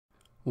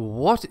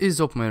What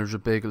is up, my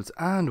bagels,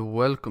 and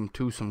welcome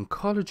to some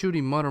Call of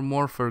Duty Modern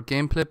Warfare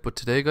gameplay. But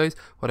today, guys,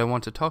 what I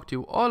want to talk to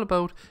you all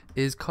about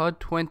is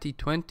COD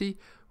 2020,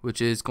 which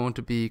is going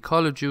to be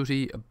Call of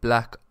Duty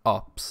Black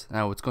Ops.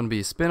 Now, it's going to be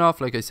a spin-off,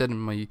 like I said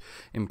in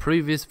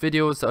previous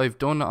videos that I've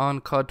done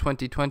on COD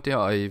 2020.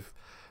 I've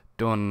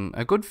done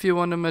a good few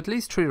on them, at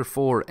least 3 or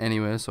 4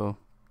 anyway. So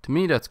to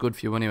me, that's good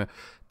few anyway.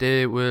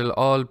 They will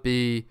all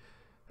be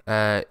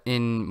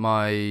in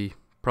my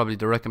probably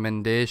the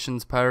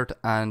recommendations part,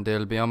 and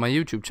they'll be on my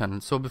YouTube channel.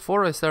 So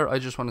before I start, I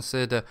just want to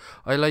say that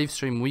I live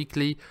stream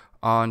weekly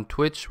on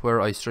Twitch, where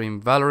I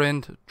stream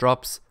Valorant.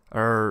 Drops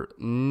are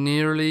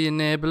nearly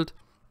enabled.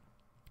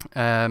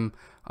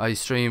 I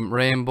stream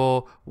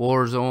Rainbow,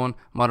 Warzone,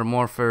 Modern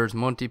Warfare's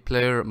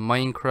multiplayer,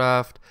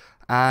 Minecraft,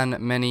 and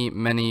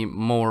many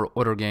more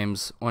other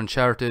games.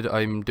 Uncharted,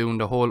 I'm doing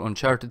the whole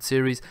Uncharted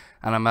series,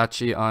 and I'm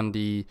actually on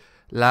the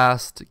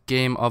last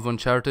game of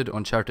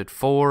Uncharted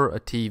 4, A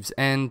Thieves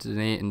End, the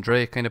Nathan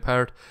Drake kind of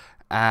part.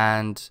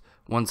 And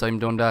once I'm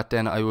done that,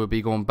 then I will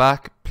be going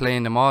back,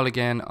 playing them all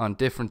again on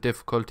different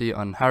difficulty,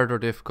 on harder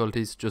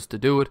difficulties, just to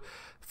do it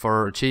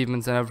for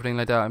achievements and everything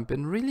like that. I've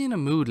been really in a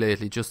mood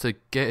lately just to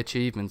get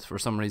achievements for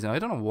some reason. I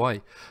don't know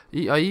why.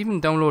 I even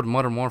downloaded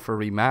Modern Warfare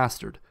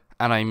Remastered,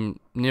 and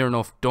I'm near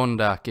enough done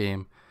that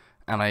game,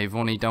 and I've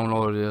only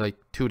downloaded it like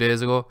 2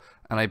 days ago,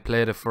 and I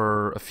played it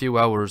for a few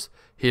hours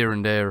here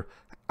and there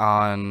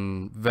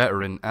on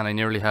Veteran, and I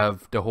nearly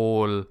have the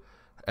whole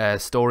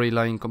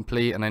storyline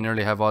complete, and I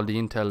nearly have all the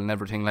intel and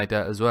everything like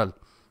that as well.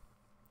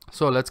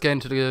 So let's get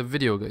into the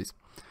video, guys.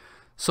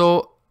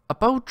 So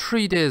about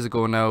 3 days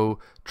ago now,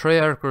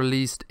 Treyarch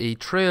released a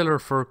trailer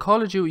for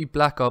Call of Duty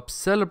Black Ops,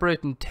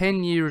 celebrating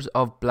 10 years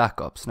of Black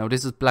Ops. Now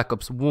this is Black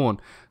Ops 1,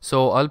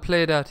 so I'll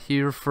play that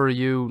here for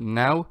you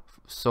now.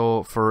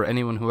 So for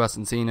anyone who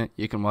hasn't seen it,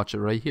 you can watch it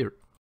right here.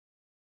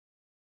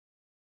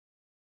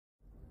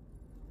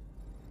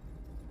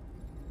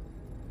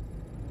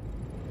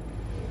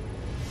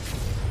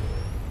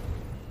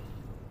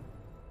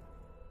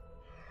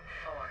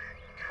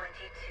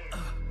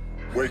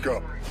 Wake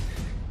up.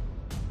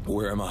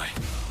 Where am I?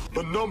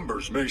 The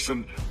numbers,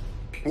 Mason.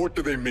 What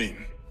do they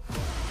mean?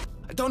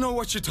 I don't know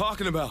what you're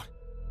talking about.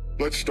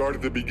 Let's start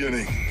at the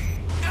beginning.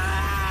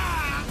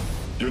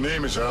 Your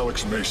name is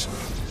Alex Mason.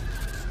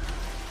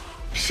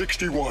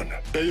 61,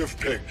 Bay of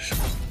Pigs.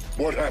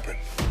 What happened?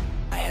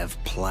 I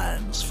have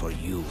plans for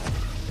you.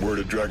 Where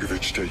did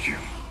Dragovich take you?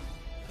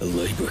 A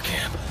labor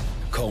camp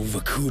called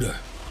Vakuda.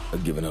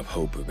 I've given up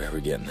hope of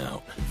ever getting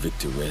out.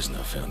 Victor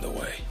Reznov found a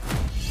way.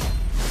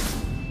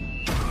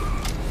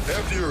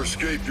 After your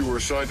escape, you were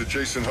assigned to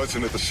Jason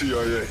Hudson at the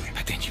CIA.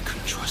 Back then you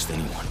couldn't trust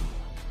anyone.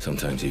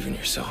 Sometimes even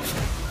yourself.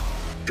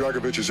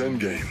 Dragovich's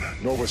endgame,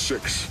 Nova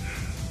 6.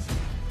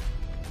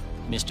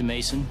 Mr.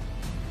 Mason,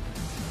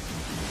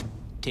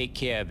 take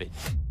care of it.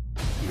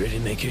 You ready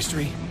to make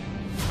history?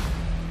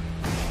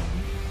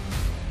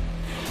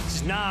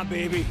 Nah,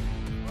 baby.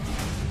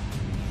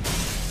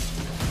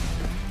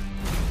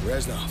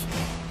 Reznov,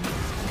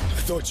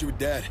 I thought you were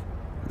dead.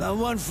 No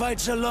one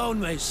fights alone,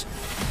 Mason.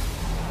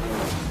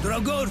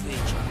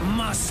 Dragovich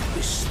must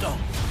be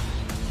stopped.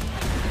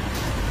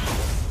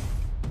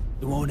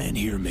 It won't end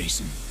here,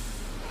 Mason.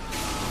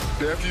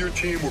 After your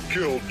team were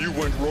killed, you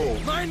went rogue.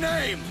 My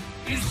name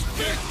is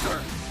Victor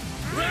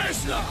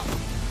Reznov.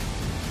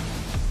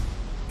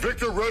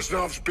 Victor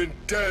Reznov's been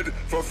dead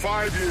for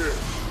 5 years.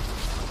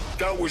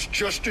 That was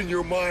just in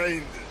your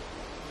mind.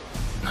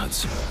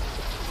 Nuts.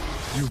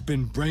 You've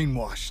been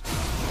brainwashed.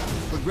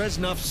 But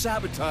Reznov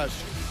sabotaged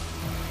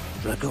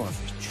you.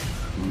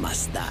 Dragovich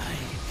must die.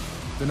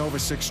 The Nova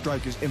 6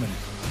 strike is imminent.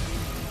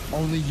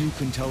 Only you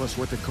can tell us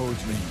what the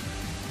codes mean.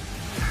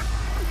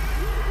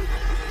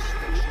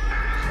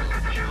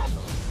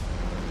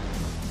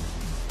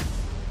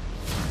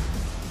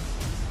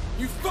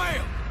 You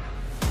failed!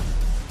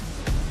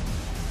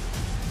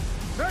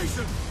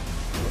 Mason!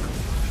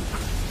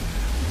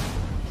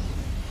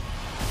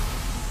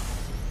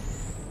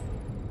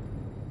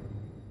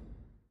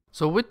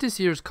 So with this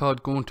year's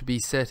COD going to be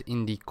set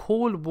in the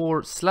Cold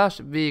War /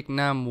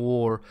 Vietnam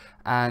War,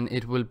 and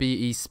it will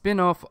be a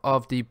spin-off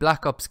of the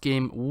Black Ops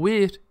game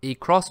with a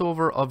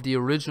crossover of the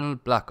original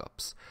Black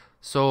Ops.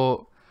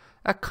 So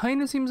that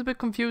kind of seems a bit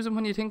confusing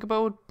when you think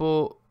about it,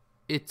 but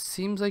it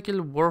seems like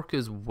it'll work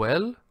as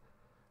well,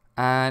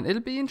 and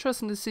it'll be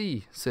interesting to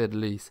see, say the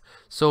least.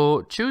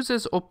 So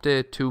Tuesday's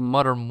update to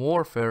Modern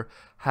Warfare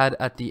had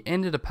at the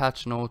end of the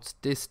patch notes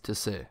this to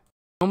say: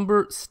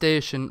 Number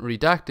station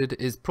redacted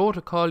is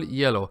protocol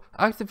yellow.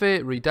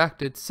 Activate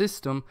redacted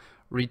system.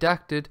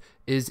 Redacted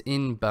is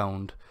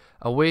inbound.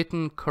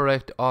 Awaiting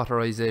correct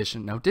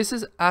authorization. Now this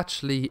is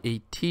actually a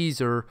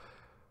teaser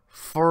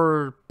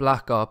for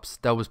Black Ops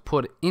that was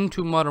put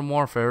into Modern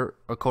Warfare,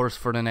 of course,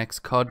 for the next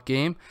COD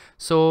game.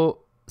 So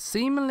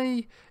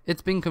seemingly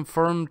it's been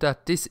confirmed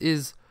that this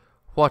is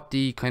what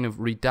the kind of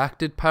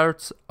redacted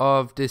parts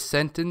of this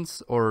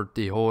sentence or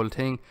the whole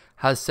thing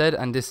has said,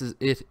 and this is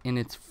it in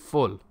its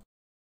full.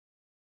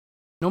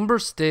 Number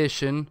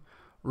station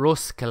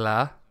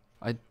Ruskala,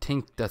 I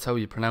think that's how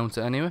you pronounce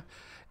it anyway,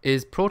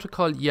 is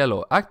Protocol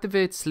Yellow.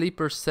 Activate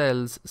sleeper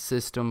cells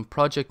system.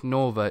 Project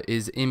Nova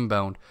is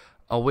inbound.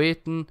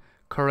 Awaiting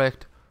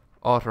correct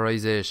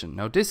authorization.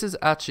 Now this is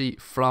actually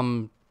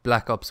from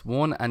Black Ops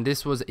 1, and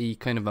this was a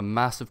kind of a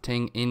massive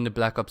thing in the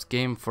Black Ops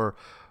game. For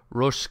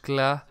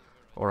Rushkla,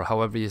 or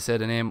however you say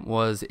the name,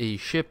 was a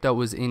ship that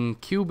was in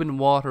Cuban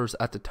waters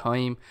at the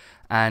time,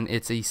 and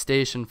it's a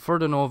station for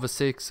the Nova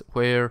 6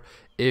 where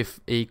if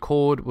a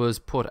code was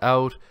put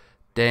out,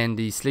 then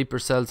the sleeper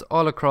cells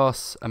all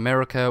across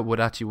America would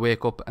actually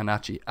wake up and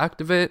actually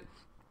activate.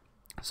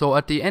 So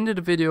at the end of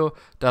the video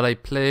that I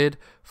played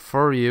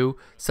for you,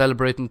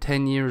 celebrating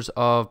 10 years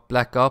of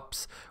Black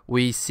Ops,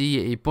 we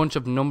see a bunch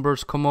of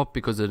numbers come up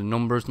because of the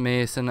numbers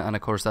mason, and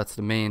of course that's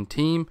the main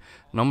team.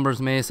 Numbers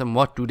mason,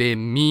 what do they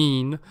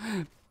mean?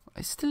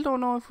 I still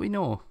don't know if we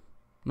know.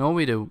 No,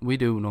 we do. We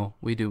do know.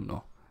 We do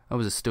know. That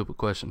was a stupid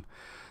question.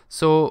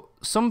 So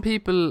some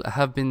people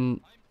have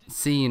been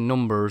seeing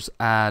numbers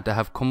that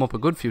have come up a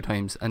good few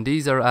times, and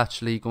these are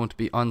actually going to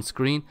be on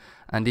screen,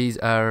 and these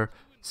are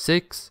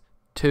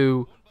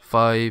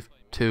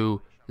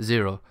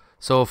 62520.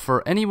 So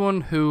for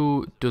anyone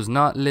who does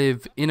not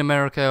live in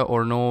America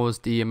or knows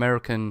the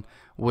American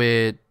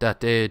way that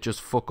they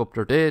just fuck up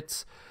their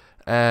dates,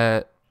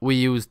 we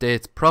use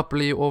dates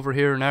properly over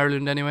here in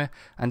Ireland anyway,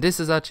 and this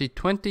is actually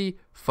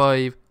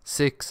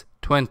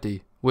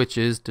 25620, which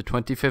is the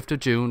 25th of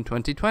June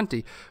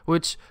 2020,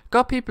 which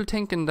got people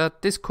thinking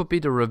that this could be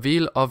the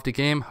reveal of the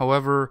game.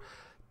 However,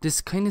 this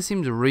kind of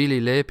seems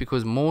really late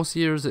because most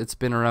years it's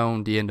been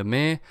around the end of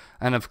May,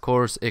 and of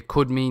course it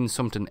could mean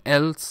something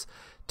else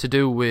to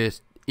do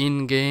with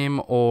in-game,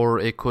 or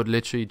it could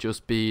literally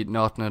just be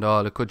nothing at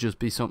all. It could just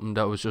be something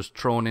that was just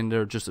thrown in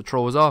there just to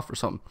throw us off or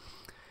something.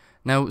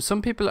 Now,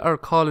 some people are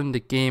calling the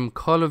game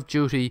Call of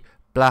Duty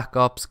Black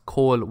Ops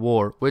Cold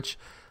War, which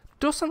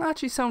doesn't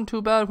actually sound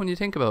too bad when you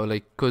think about it,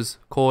 like, because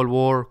Cold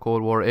War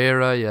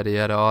era, yada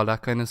yada, all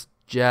that kind of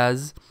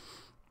jazz.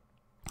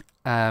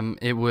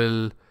 It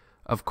will,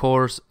 of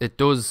course, it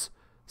does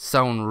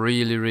sound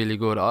really, really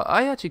good.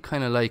 I actually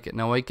kind of like it.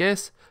 Now, I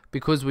guess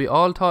because we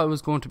all thought it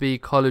was going to be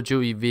Call of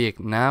Duty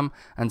Vietnam,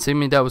 and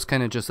seemingly that was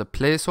kind of just a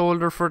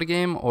placeholder for the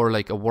game, or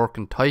like a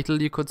working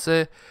title, you could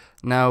say.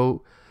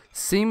 Now,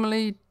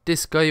 seemingly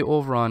this guy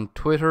over on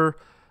Twitter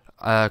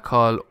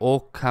called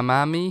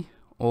Okami,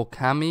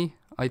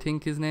 I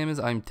think his name is,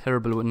 I'm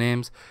terrible with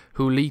names,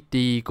 who leaked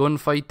the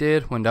gunfight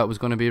date when that was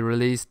going to be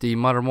released, the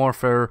Modern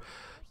Warfare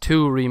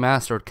 2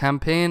 remastered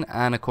campaign,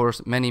 and of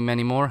course many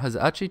more, has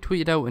actually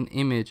tweeted out an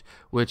image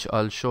which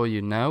I'll show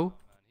you now.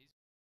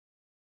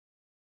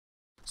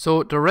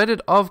 So the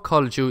Reddit of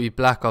Call of Duty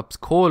Black Ops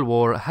Cold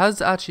War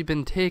has actually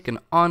been taken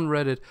on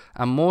Reddit,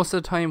 and most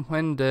of the time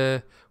when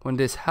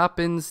this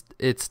happens,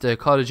 it's the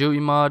Call of Duty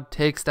mod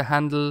takes the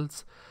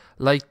handles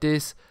like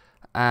this,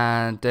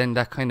 and then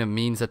that kind of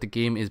means that the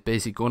game is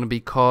basically going to be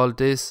called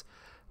this.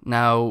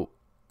 Now,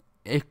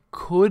 it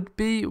could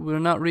be, we're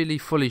not really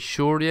fully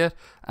sure yet,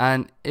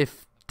 and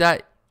if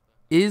that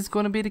is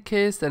going to be the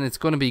case, then it's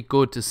going to be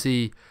good to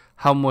see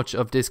how much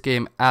of this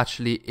game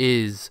actually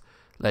is,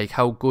 like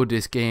how good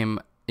this game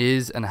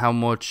is, and how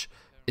much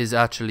is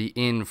actually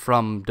in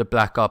from the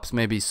Black Ops.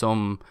 Maybe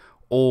some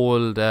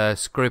old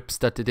scripts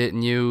that they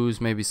didn't use,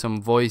 maybe some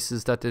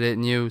voices that they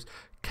didn't use,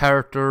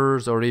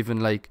 characters, or even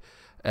like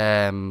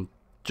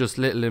just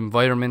little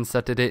environments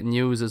that they didn't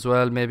use as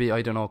well. Maybe,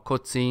 I don't know,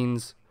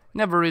 cutscenes.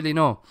 Never really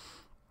know,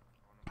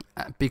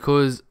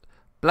 because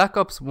Black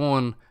Ops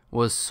 1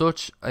 was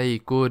such a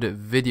good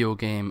video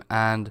game,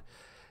 and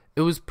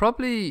it was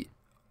probably,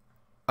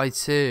 I'd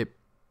say,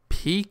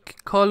 peak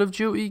Call of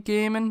Duty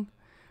gaming,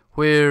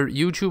 where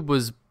YouTube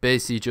was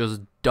basically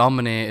just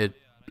dominated.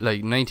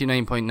 Like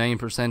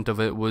 99.9% of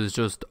it was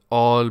just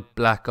all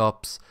Black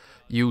Ops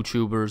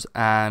YouTubers,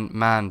 and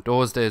man,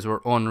 those days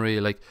were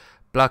unreal. Like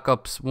Black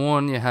Ops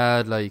 1, you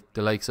had like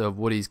the likes of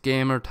Woody's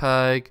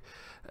Gamertag,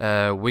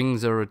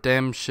 Wings of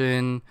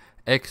Redemption,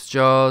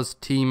 X-Jaws,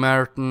 T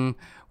Martin,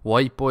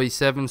 White Boy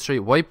 7th Street.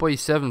 White Boy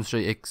 7th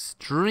Street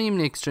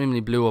extremely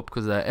blew up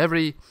because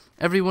every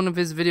one of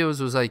his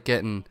videos was like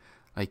getting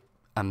like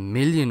 1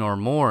 million or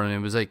more, and it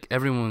was like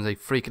everyone was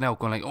like freaking out,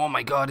 going like, oh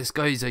my god, this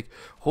guy's like,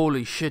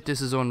 holy shit, this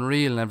is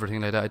unreal, and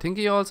everything like that. I think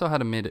he also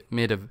had made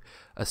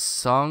a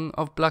song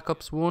of Black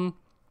Ops 1,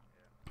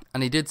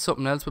 and he did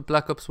something else with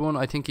Black Ops 1.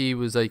 I think he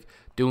was like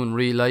doing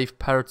real life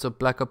parts of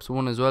Black Ops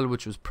 1 as well,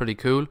 which was pretty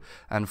cool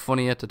and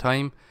funny at the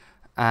time,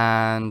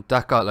 and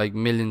that got like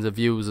millions of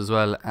views as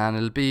well. And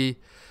it'll be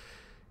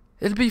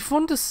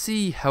fun to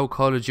see how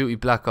Call of Duty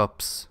Black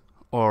Ops,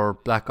 or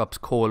Black Ops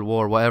Cold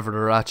War, whatever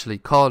they're actually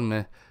calling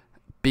it,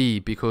 be,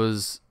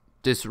 because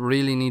this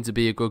really needs to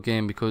be a good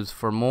game, because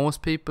for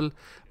most people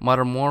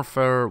Modern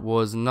Warfare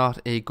was not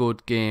a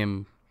good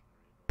game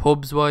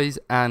pubs wise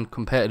and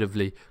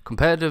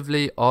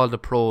competitively. All the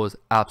pros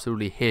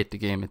absolutely hate the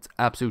game. It's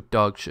absolute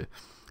dog shit.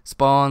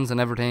 Spawns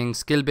and everything,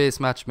 skill based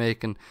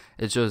matchmaking,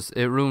 it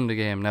ruined the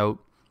game. Now,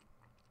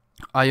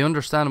 I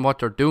understand what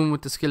they're doing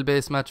with the skill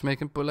based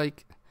matchmaking, but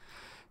like,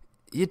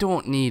 you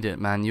don't need it,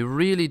 man. You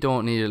really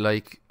don't need it.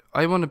 Like,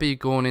 I want to be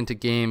going into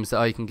games that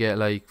I can get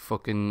like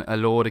fucking a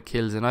load of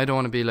kills, and I don't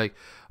want to be like,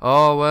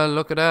 oh well,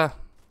 look at that,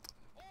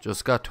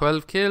 just got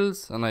 12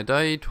 kills and I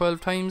died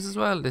 12 times as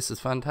well. This is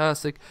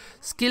fantastic.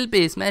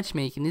 Skill-based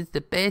matchmaking is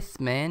the best,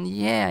 man.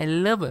 Yeah, I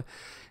love it.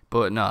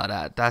 But no,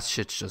 that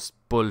shit's just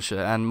bullshit.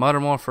 And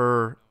Modern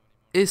Warfare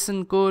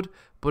isn't good,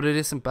 but it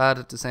isn't bad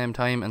at the same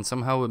time. And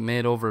somehow it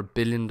made over $1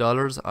 billion.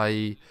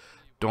 I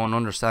don't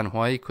understand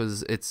why,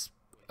 because it's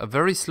a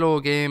very slow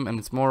game and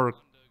it's more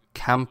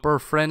camper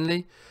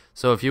friendly.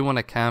 So if you want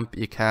to camp,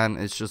 you can.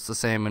 It's just the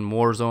same in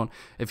Warzone.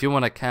 If you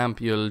want to camp,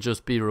 you'll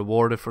just be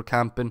rewarded for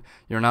camping.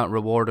 You're not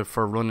rewarded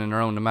for running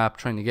around the map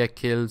trying to get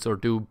kills or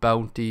do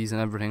bounties and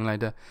everything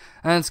like that.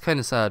 And it's kind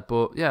of sad,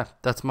 but yeah,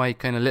 that's my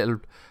kind of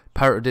little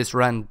part of this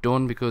rant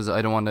done, because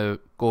I don't want to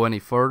go any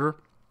further.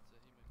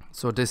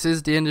 So this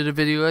is the end of the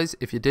video, guys.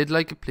 If you did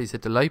like it, please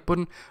hit the like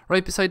button.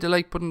 Right beside the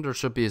like button there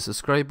should be a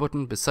subscribe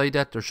button. Beside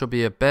that there should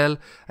be a bell,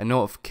 a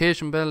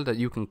notification bell that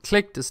you can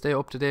click to stay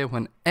up to date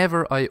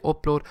whenever I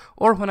upload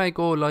or when I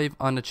go live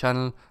on the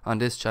channel, on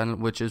this channel,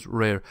 which is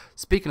rare.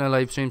 Speaking of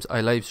live streams, I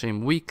live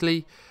stream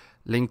weekly.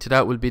 Link to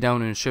that will be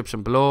down in the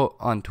description below.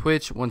 On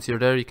Twitch, once you're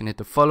there, you can hit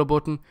the follow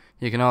button.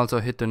 You can also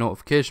hit the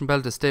notification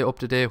bell to stay up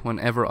to date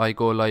whenever I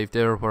go live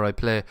there, where I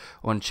play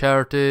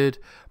Uncharted,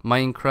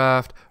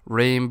 Minecraft,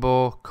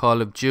 Rainbow,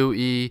 Call of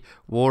Duty,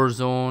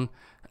 Warzone,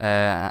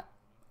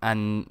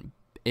 and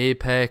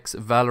Apex,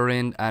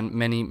 Valorant, and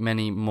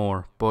many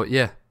more. But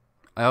yeah,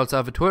 I also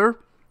have a Twitter.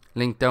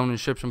 Link down in the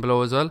description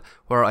below as well,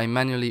 where I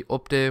manually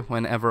update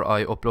whenever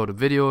I upload a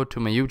video to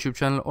my YouTube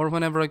channel, or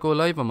whenever I go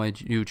live on my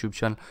YouTube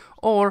channel,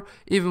 or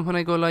even when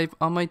I go live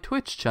on my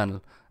Twitch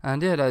channel.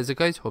 And yeah, that is it,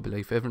 guys. Hope you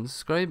like, favorite, and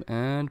subscribe,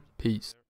 and peace.